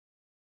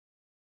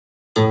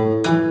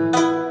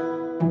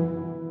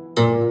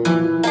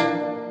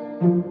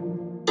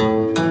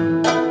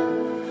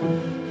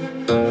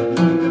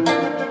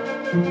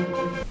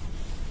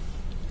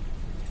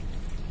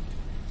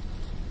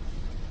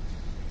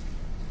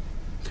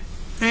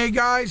Hey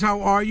guys,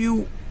 how are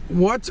you?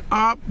 What's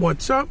up?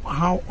 What's up?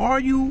 How are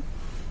you?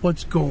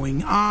 What's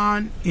going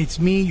on? It's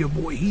me, your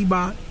boy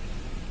Hebot,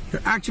 your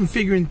action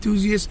figure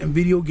enthusiast and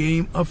video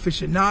game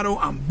aficionado.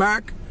 I'm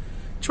back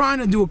trying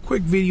to do a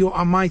quick video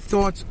on my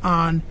thoughts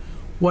on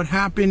what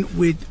happened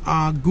with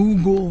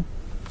Google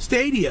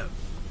Stadia.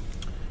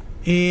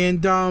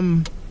 And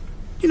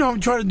you know, I'm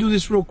trying to do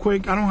this real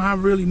quick. I don't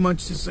have really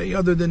much to say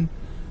other than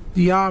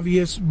the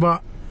obvious,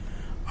 but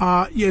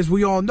yes,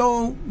 we all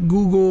know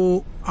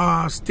Google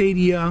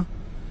Stadia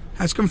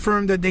has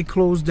confirmed that they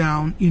closed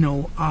down, you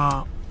know,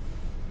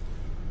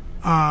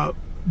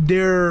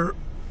 their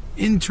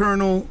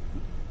internal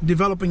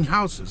developing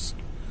houses.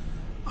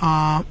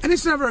 And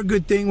it's never a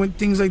good thing when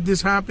things like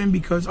this happen,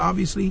 because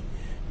obviously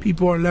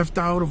people are left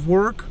out of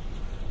work.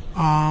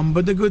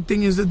 But the good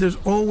thing is that there's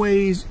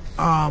always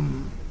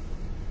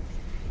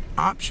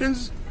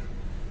options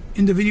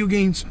in the video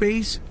game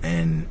space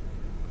and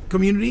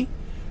community,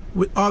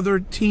 with other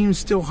teams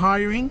still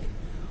hiring.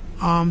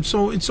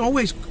 So it's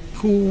always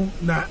cool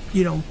that,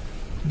 you know,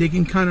 they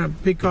can kind of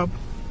pick up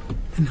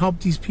and help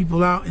these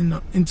people out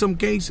in some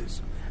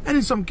cases. And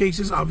in some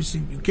cases,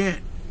 obviously, you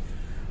can't.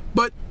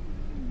 But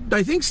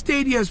I think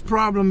Stadia's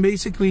problem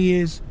basically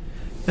is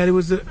that it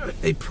was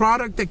a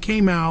product that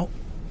came out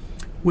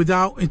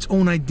without its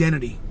own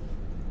identity.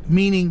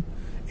 Meaning,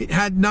 it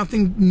had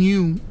nothing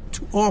new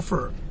to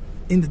offer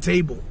in the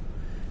table.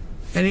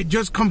 And it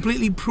just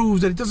completely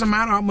proves that it doesn't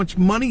matter how much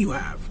money you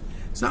have.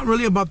 It's not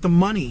really about the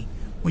money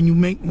when you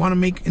want to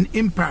make an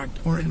impact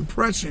or an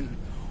impression,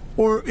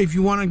 or if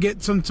you want to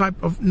get some type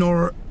of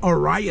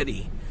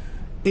notoriety.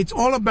 It's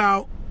all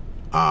about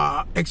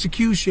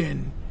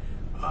execution,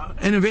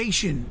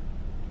 innovation,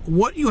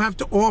 what you have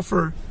to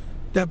offer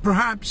that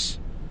perhaps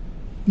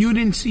you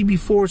didn't see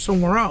before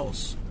somewhere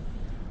else.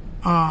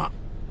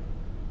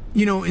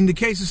 You know, in the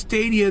case of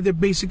Stadia, there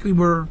basically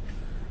were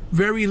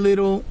very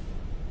little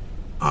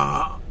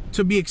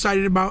to be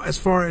excited about as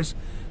far as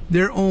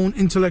their own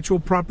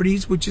intellectual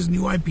properties, which is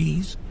new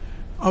IPs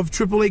of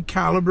AAA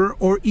caliber,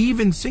 or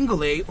even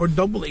single A or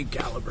double A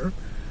caliber.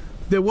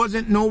 There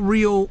wasn't no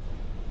real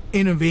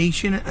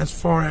innovation as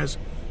far as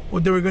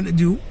what they were going to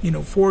do. You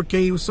know,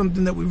 4K was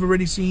something that we've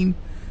already seen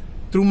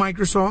through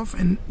Microsoft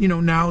and, you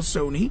know, now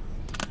Sony.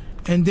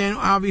 And then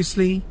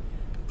obviously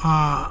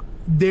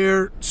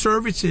their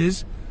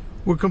services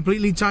were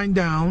completely tied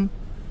down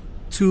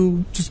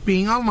to just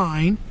being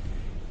online,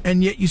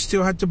 and yet you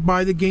still had to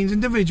buy the games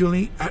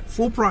individually at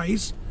full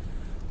price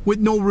with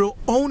no real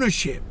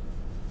ownership.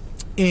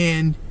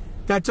 And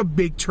that's a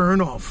big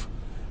turnoff,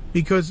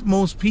 because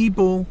most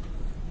people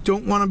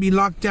don't want to be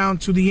locked down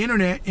to the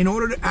internet in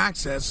order to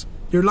access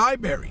their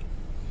library.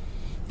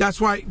 That's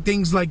why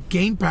things like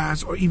Game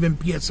Pass or even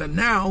PSN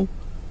Now,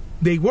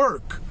 they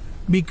work,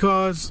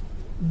 because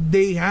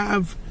they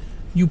have,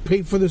 you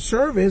pay for the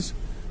service,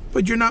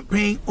 but you're not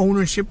paying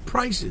ownership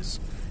prices.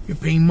 You're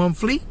paying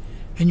monthly,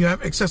 and you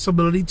have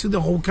accessibility to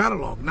the whole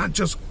catalog, not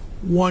just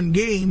one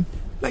game,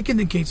 like in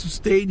the case of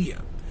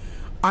Stadia.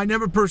 I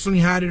never personally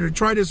had it or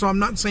tried it, so I'm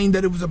not saying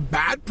that it was a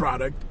bad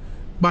product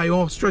by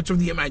all stretch of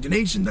the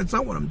imagination. That's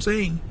not what I'm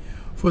saying.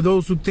 For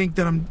those who think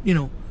that I'm, you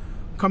know,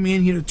 coming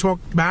in here to talk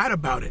bad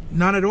about it.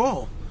 Not at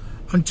all.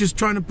 I'm just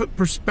trying to put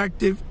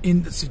perspective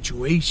in the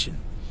situation.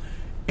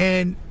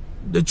 And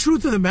the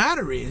truth of the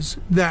matter is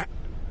that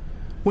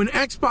when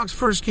Xbox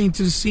first came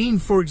to the scene,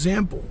 for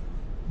example,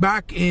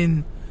 back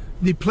in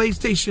the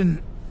PlayStation,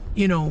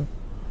 you know,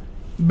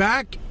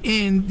 back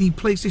in the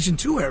PlayStation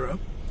 2 era,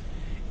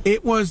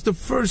 it was the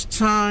first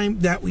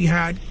time that we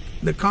had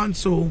the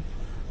console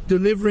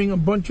delivering a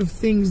bunch of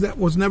things that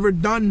was never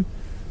done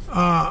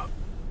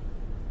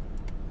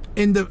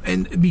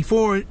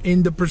before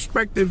in the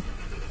perspective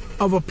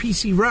of a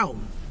PC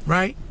realm,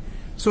 right?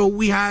 So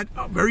we had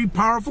a very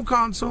powerful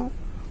console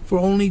for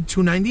only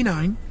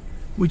 $299,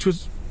 which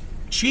was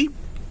cheap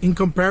in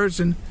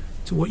comparison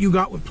to what you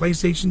got with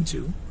PlayStation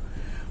 2.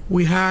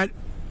 We had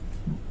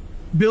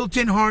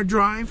built-in hard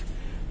drive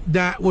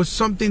that was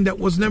something that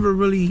was never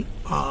really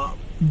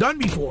done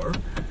before,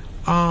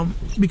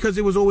 because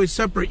it was always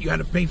separate. You had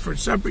to pay for it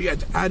separate, you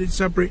had to add it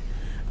separate,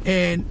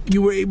 and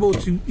you were able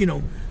to, you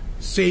know,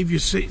 save your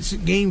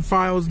game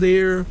files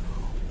there,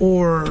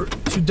 or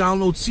to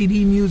download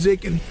CD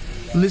music and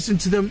listen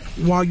to them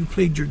while you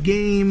played your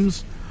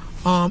games.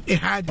 It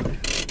had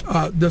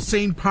the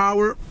same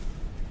power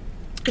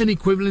and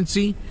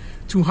equivalency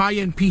to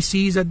high-end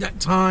PCs at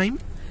that time.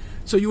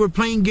 So you were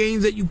playing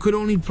games that you could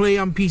only play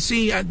on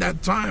PC at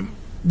that time,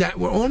 that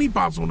were only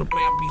possible to play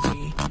on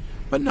PC.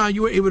 But now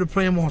you were able to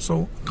play them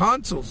also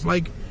consoles,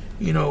 like,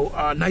 you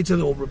know, Knights of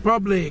the Old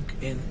Republic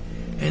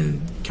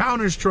and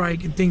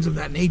Counter-Strike and things of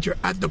that nature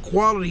at the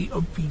quality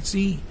of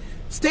PC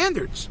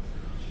standards.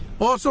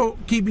 Also,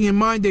 keeping in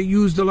mind, they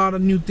used a lot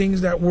of new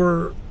things that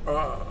were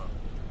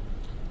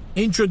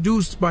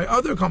introduced by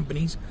other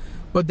companies,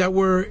 but that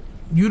were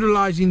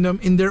utilizing them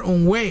in their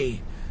own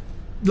way,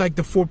 like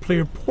the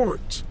 4-player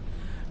port.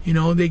 You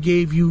know, they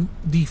gave you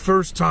the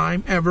first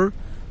time ever,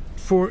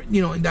 for,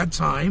 you know, in that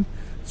time,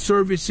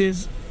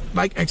 services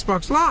like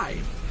Xbox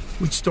Live,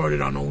 which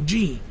started on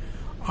OG.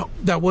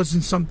 That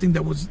wasn't something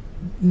that was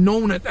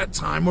known at that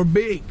time or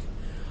big.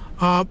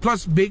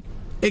 Plus big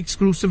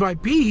exclusive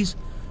IPs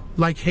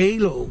like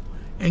Halo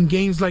and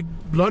games like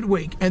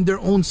Bloodwake and their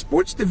own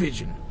sports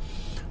division,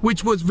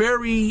 which was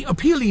very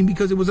appealing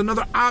because it was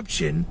another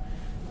option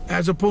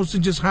as opposed to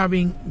just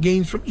having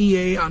games from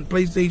EA on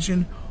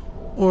PlayStation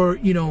or,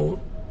 you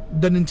know,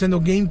 the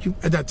Nintendo GameCube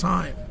at that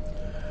time.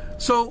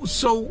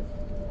 So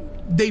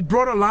they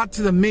brought a lot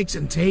to the mix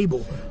and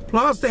table.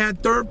 Plus they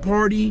had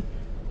third-party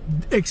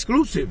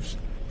exclusives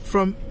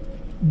from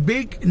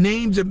big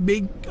names and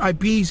big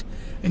IPs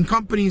and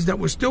companies that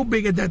were still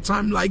big at that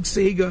time, like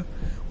Sega,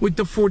 with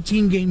the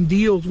 14-game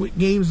deals with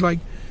games like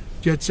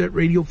Jet Set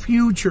Radio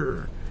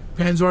Future,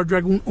 Panzer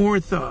Dragoon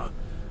Ortha,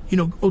 you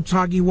know,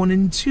 Otage 1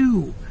 and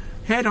 2,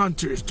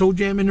 Headhunters, Toe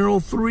Jam and Earl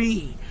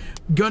 3,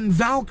 Gun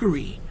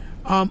Valkyrie,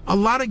 a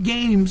lot of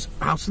games,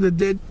 House of the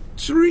Dead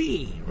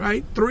 3,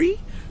 right? 3?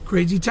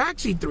 Crazy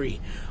Taxi 3.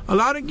 A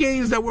lot of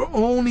games that were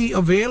only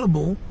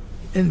available,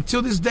 and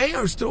to this day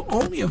are still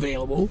only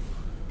available,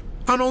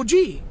 on OG.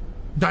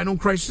 Dino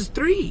Crisis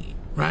 3,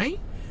 right?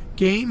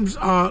 Games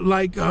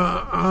like,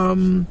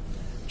 trying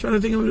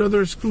to think of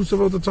another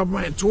exclusive off the top of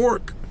my head,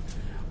 Torque.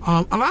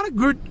 A lot of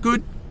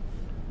good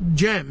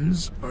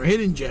gems, or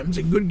hidden gems,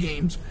 and good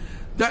games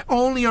that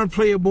only are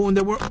playable and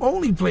that were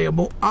only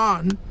playable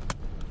on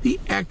the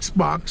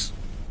Xbox,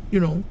 you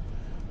know,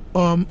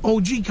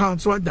 OG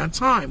console at that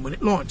time when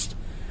it launched.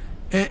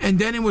 And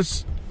then it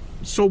was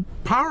so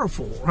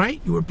powerful,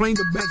 right? You were playing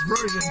the best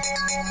version,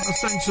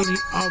 essentially,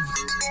 of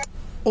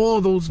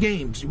all those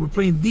games. You were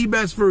playing the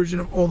best version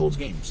of all those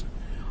games.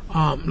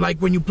 Like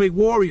when you played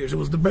Warriors, it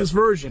was the best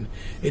version.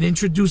 It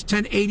introduced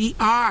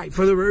 1080i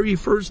for the very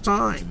first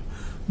time.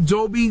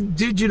 Dolby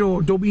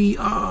Digital, Dolby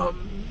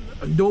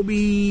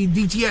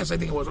DTS, I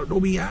think it was, or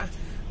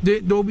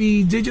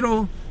Dolby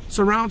Digital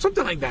Surround,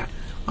 something like that.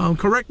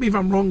 Correct me if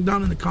I'm wrong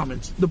down in the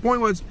comments. The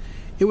point was,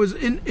 it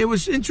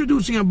was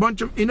introducing a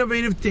bunch of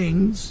innovative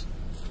things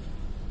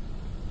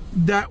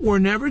that were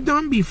never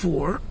done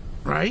before,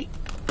 right?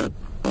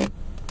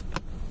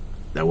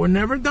 That were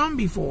never done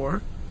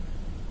before.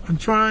 I'm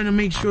trying to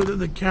make sure that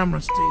the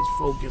camera stays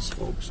focused,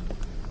 folks.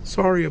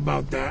 Sorry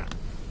about that.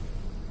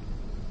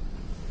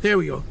 There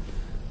we go.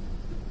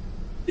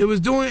 It was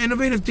doing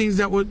innovative things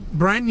that were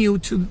brand new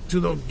to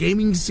the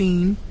gaming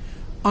scene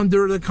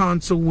under the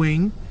console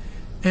wing.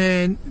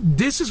 And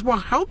this is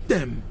what helped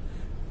them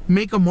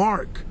make a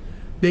mark.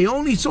 They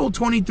only sold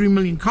 23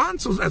 million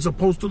consoles as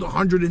opposed to the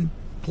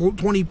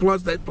 120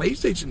 plus that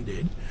PlayStation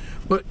did.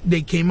 But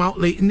they came out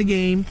late in the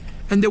game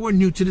and they were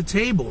new to the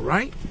table,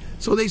 right?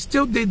 So they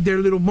still did their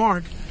little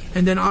mark,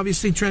 and then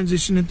obviously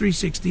transitioned to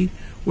 360,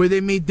 where they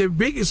made their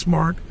biggest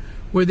mark,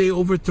 where they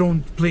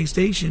overthrown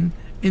PlayStation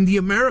in the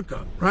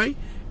America, right?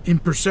 In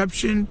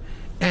perception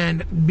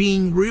and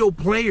being real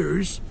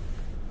players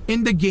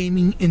in the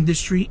gaming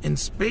industry and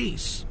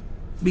space.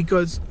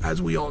 Because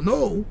as we all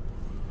know,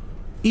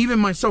 even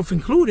myself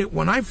included,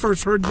 when I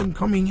first heard them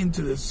coming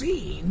into the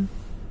scene,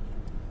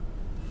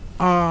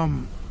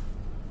 oh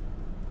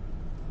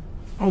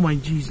my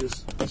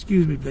Jesus,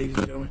 excuse me, ladies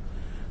and gentlemen.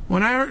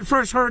 When I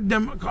first heard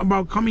them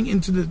about coming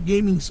into the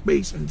gaming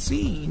space and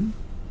scene,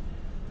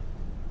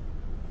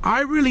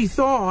 I really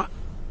thought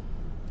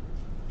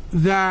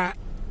that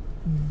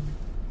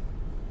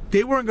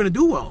they weren't going to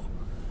do well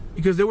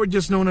because they were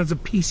just known as a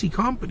PC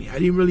company. I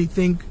didn't really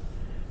think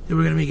they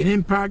were going to make an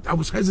impact. I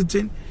was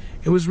hesitant.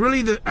 It was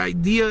really the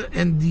idea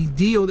and the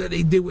deal that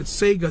they did with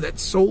Sega that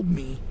sold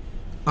me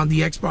on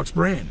the Xbox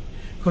brand,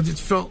 because it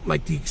felt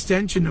like the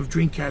extension of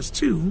Dreamcast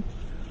 2,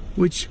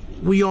 which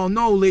we all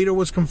know later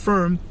was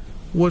confirmed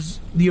was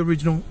the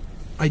original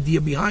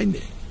idea behind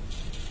it.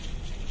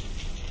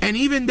 And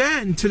even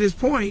then, to this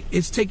point,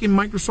 it's taken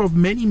Microsoft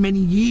many, many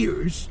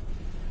years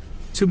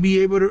to be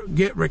able to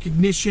get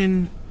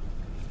recognition,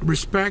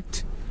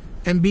 respect,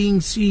 and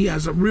being seen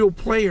as a real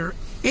player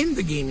in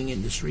the gaming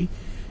industry,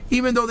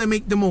 even though they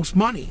make the most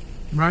money,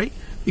 right?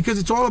 Because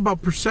it's all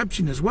about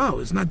perception as well.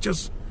 It's not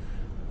just,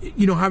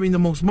 you know, having the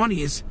most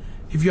money. It's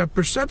if you have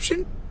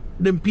perception,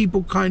 then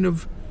people kind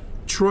of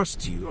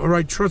trust you, all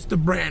right? Trust the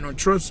brand or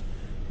trust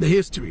the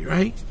history,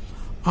 right?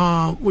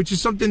 Which is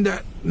something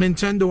that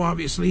Nintendo,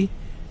 obviously,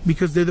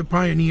 because they're the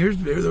pioneers,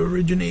 they're the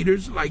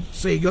originators, like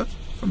Sega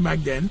from back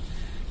then,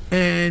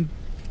 and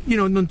you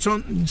know,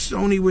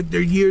 Sony with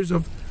their years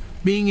of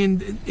being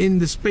in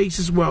the space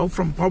as well,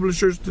 from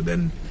publishers to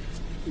then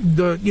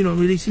the, you know,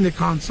 releasing the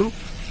console,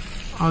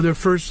 their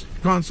first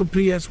console,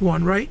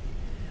 PS1, right?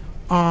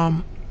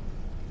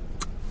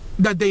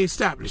 That they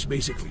established,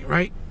 basically,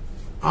 right?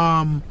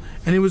 And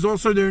it was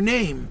also their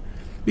name,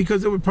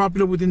 because they were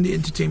popular within the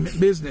entertainment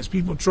business.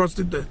 People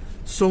trusted the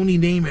Sony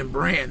name and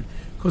brand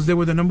because they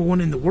were the #1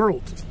 in the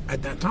world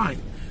at that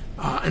time.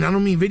 And I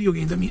don't mean video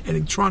games, I mean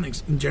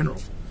electronics in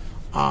general.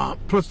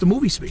 Plus the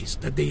movie space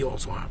that they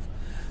also have.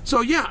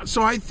 So yeah,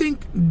 so I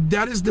think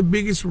that is the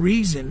biggest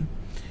reason,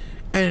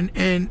 and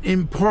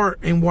in part,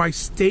 and why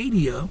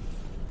Stadia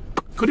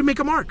couldn't make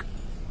a mark.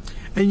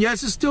 And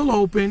yes, it's still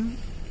open.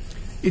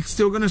 It's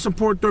still going to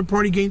support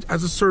third-party games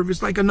as a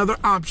service, like another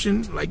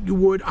option, like you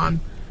would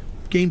on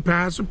Game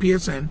Pass or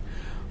PSN.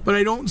 But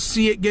I don't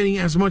see it getting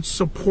as much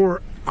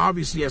support,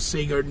 obviously, as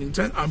Sega or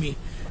Nintendo. I mean,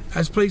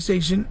 as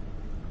PlayStation,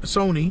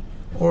 Sony,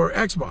 or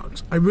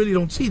Xbox. I really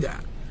don't see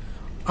that.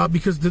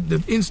 Because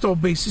the install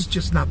base is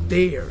just not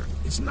there.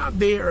 It's not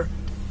there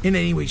in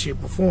any way,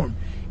 shape, or form.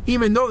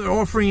 Even though they're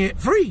offering it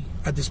free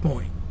at this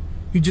point.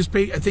 You just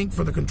pay, I think,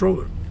 for the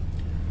controller.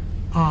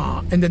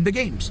 And then the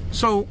games.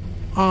 So,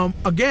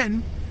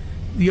 again,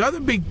 the other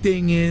big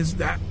thing is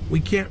that we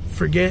can't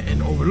forget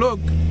and overlook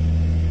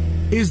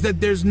is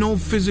that there's no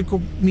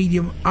physical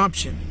medium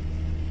option.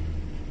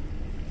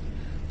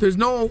 There's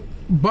no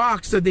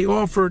box that they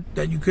offered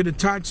that you could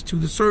attach to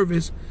the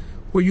service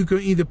where you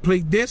could either play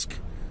disc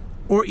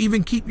or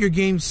even keep your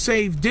games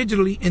saved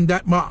digitally in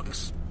that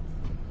box.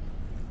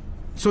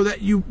 So that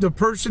the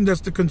person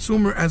that's the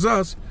consumer as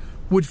us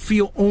would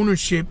feel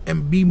ownership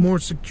and be more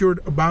secured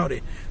about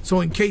it.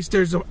 So in case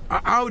there's an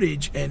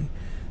outage and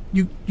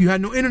you had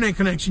no internet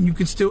connection, you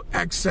can still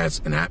access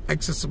and have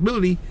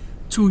accessibility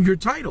to your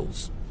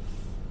titles.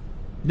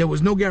 There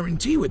was no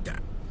guarantee with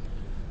that.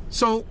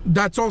 So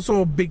that's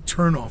also a big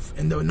turnoff,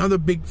 and another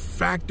big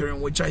factor in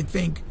which I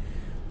think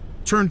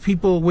turned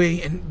people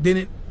away and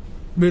didn't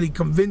really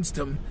convince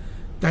them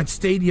that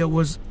Stadia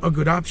was a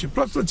good option.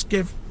 Plus, let's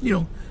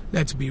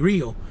be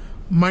real.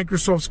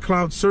 Microsoft's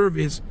cloud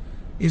service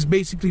is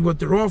basically what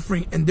they're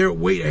offering, and they're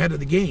way ahead of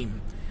the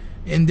game.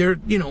 And they're,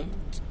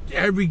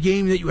 every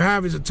game that you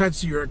have is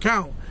attached to your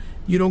account.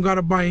 You don't got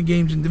to buy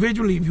games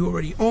individually if you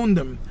already own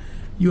them.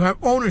 You have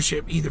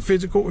ownership, either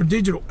physical or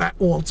digital, at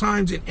all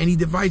times in any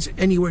device,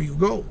 anywhere you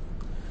go.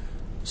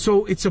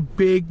 So it's a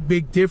big,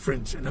 big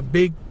difference and a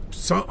big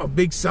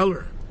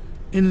seller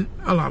in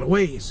a lot of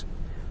ways,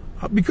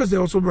 because they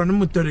also run them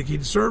with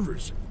dedicated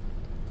servers.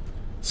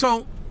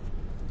 So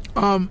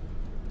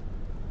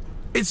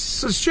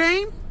it's a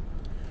shame,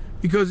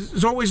 because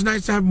it's always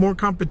nice to have more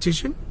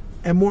competition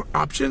and more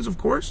options, of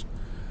course.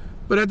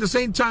 But at the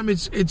same time,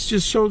 it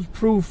just shows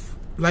proof,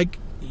 like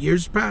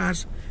years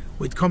past,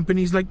 with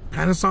companies like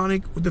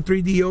Panasonic with the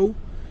 3DO,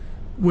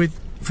 with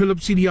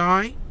Philips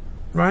CDI,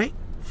 right,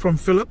 from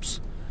Philips,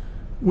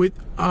 with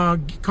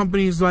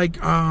companies like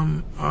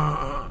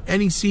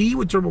NEC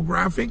with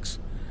TurboGrafx.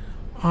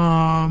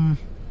 Trying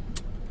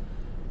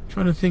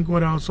to think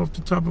what else off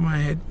the top of my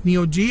head.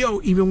 Neo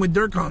Geo, even with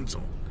their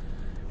console.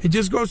 It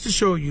just goes to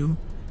show you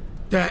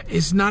that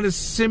it's not as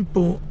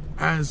simple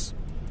as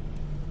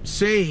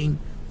saying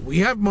we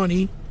have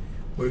money,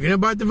 we're going to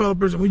buy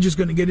developers, and we're just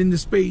going to get into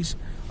space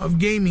of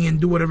gaming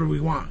and do whatever we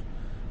want.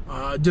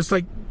 Just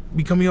like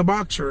becoming a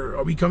boxer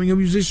or becoming a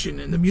musician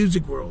in the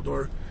music world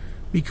or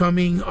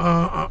becoming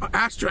an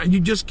astronaut.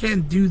 You just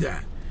can't do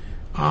that.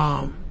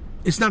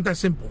 It's not that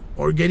simple.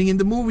 Or getting in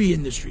the movie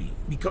industry,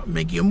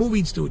 making a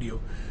movie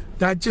studio.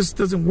 That just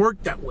doesn't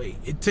work that way.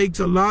 It takes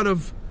a lot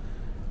of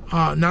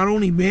not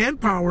only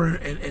manpower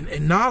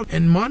and knowledge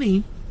and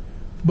money,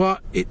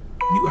 but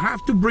you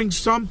have to bring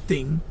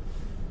something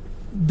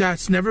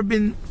that's never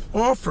been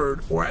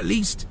offered, or at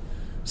least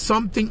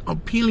something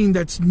appealing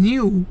that's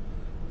new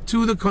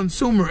to the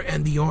consumer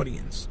and the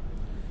audience.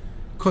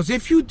 Because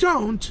if you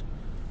don't,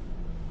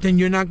 then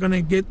you're not going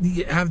to get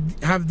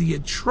have the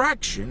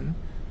attraction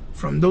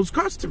from those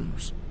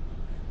customers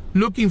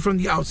looking from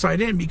the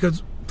outside in.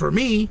 Because for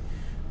me,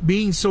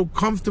 being so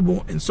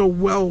comfortable and so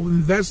well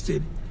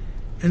invested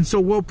and so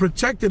well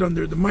protected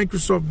under the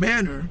Microsoft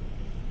banner,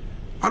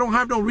 I don't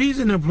have no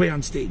reason to play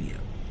on Stadia.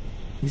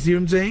 You see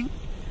what I'm saying?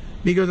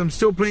 Because I'm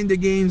still playing the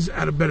games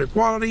at a better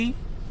quality.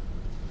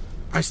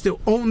 I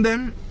still own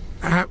them.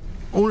 I have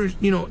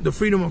the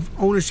freedom of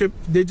ownership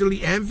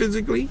digitally and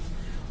physically.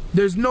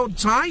 There's no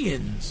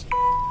tie-ins.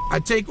 I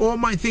take all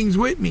my things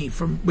with me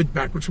with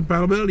backwards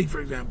compatibility, for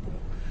example.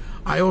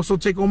 I also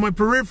take all my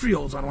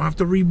peripherals. I don't have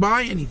to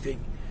rebuy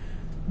anything.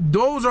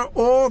 Those are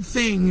all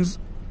things,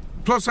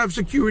 plus I have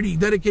security,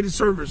 dedicated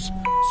servers,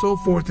 so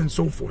forth and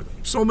so forth.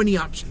 So many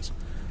options.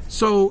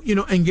 So,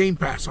 and Game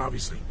Pass,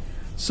 obviously.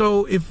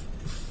 So if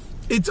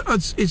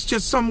it's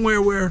just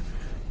somewhere where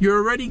you're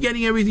already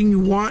getting everything you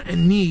want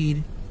and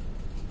need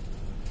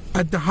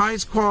at the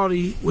highest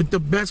quality with the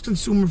best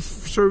consumer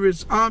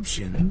service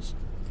options,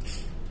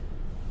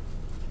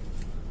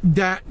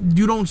 that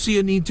you don't see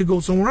a need to go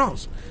somewhere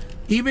else.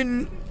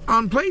 Even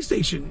on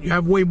PlayStation, you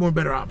have way more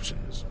better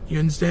options. You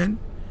understand?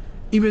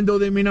 Even though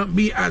they may not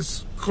be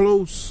as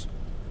close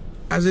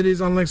as it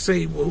is on, let's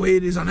say, the way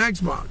it is on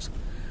Xbox.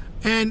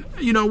 And,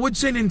 I would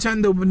say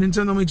Nintendo, but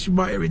Nintendo makes you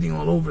buy everything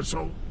all over,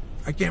 so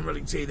I can't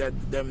really say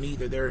that them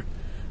either.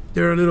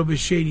 They're a little bit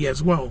shady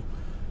as well,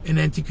 and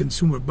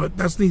anti-consumer, but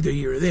that's neither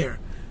here or there.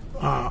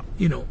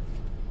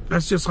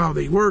 That's just how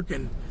they work,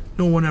 and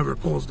no one ever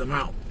calls them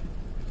out.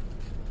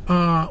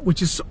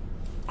 Which is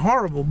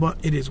horrible, but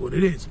it is what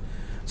it is.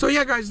 So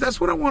yeah, guys, that's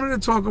what I wanted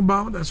to talk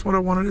about. That's what I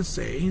wanted to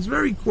say. It's a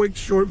very quick,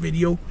 short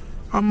video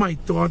on my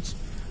thoughts.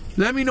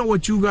 Let me know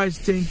what you guys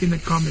think in the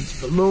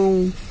comments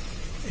below.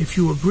 If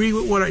you agree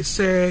with what I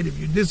said, if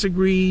you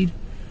disagreed,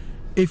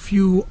 if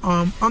you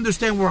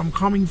understand where I'm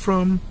coming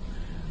from.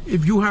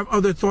 If you have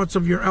other thoughts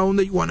of your own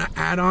that you want to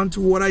add on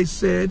to what I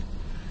said,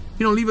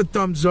 you know, leave a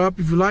thumbs up.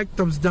 If you like,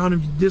 thumbs down.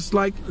 If you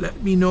dislike,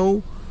 let me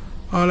know.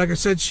 Like I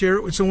said, share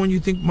it with someone you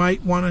think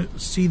might want to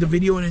see the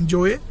video and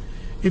enjoy it.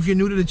 If you're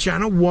new to the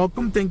channel,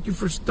 welcome. Thank you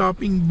for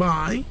stopping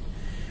by.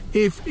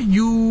 If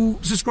you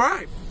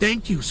subscribe,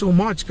 thank you so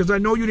much, because I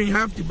know you didn't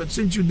have to, but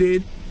since you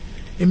did,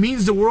 it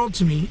means the world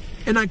to me,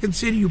 and I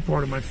consider you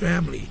part of my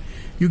family.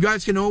 You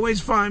guys can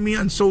always find me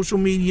on social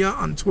media,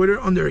 on Twitter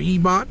under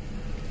Ebot,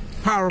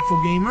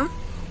 Powerful Gamer,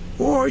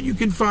 or you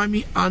can find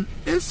me on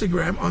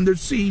Instagram under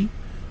C_respect,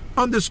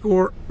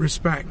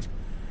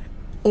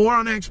 or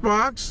on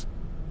Xbox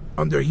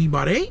under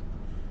Hebot8,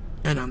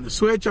 and on the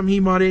Switch I'm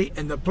Hebot8,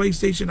 and the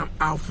PlayStation I'm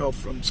Alfeld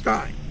from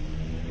Sky.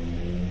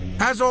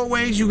 As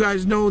always, you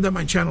guys know that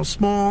my channel's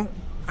small.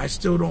 I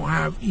still don't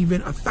have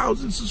even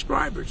 1,000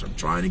 subscribers. I'm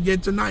trying to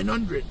get to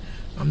 900.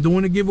 I'm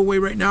doing a giveaway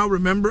right now.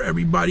 Remember,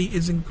 everybody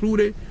is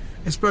included,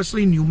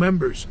 especially new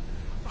members.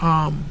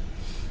 Help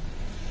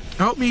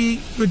me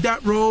with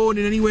that road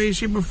in any way,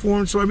 shape, or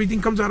form, so everything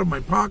comes out of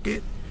my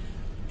pocket.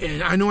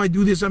 And I know I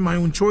do this at my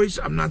own choice.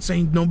 I'm not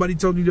saying nobody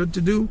told me what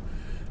to do.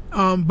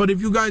 But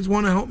if you guys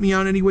want to help me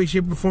out in any way,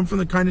 shape, or form from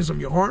the kindness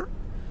of your heart,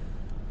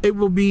 it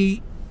will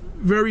be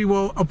very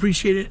well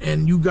appreciated,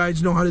 and you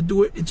guys know how to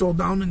do it. It's all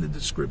down in the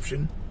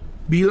description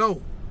below.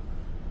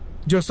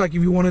 Just like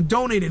if you want to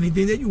donate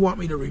anything that you want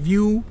me to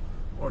review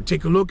or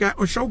take a look at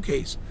or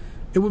showcase,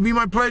 it would be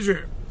my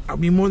pleasure. I'll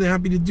be more than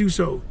happy to do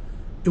so.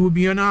 It would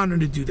be an honor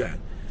to do that.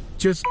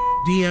 Just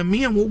DM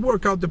me and we'll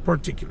work out the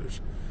particulars.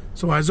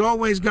 So as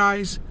always,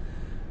 guys,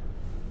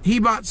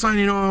 Hebot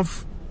signing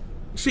off.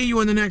 See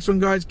you in the next one,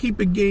 guys. Keep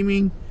it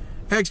gaming.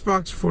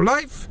 Xbox for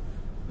life.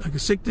 Like a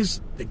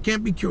sickness that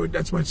can't be cured.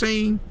 That's my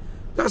saying.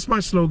 That's my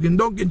slogan.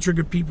 Don't get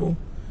triggered, people.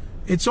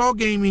 It's all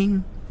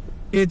gaming.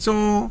 It's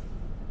all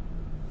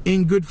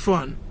in good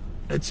fun.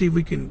 Let's see if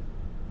we can.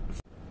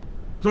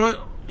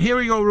 So here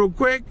we go real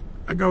quick.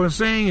 Like I was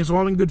saying, it's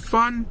all in good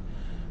fun.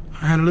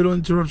 I had a little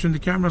interruption in the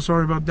camera.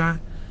 Sorry about that.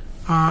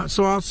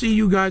 So I'll see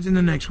you guys in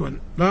the next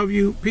one. Love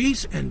you.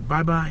 Peace and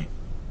bye-bye.